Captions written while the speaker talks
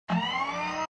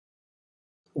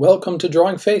Welcome to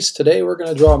Drawing Face. Today we're going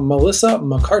to draw Melissa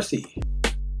McCarthy.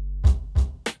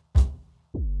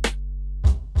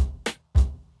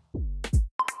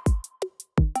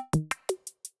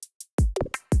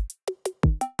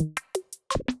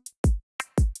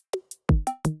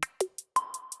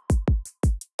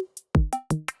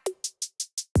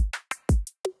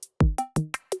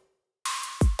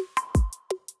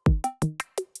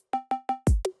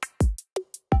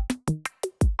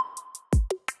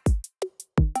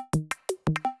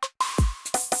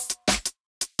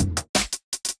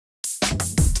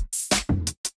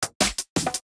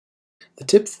 The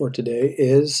tip for today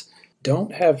is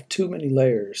don't have too many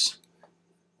layers.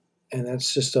 And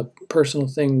that's just a personal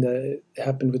thing that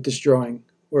happened with this drawing,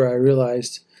 where I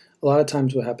realized a lot of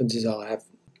times what happens is I'll have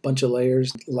a bunch of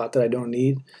layers, a lot that I don't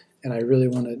need, and I really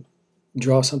want to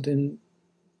draw something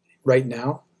right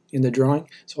now in the drawing,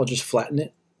 so I'll just flatten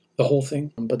it, the whole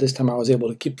thing. But this time I was able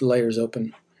to keep the layers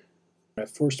open. I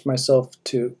forced myself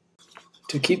to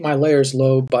keep my layers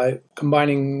low by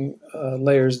combining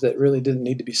layers that really didn't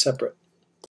need to be separate.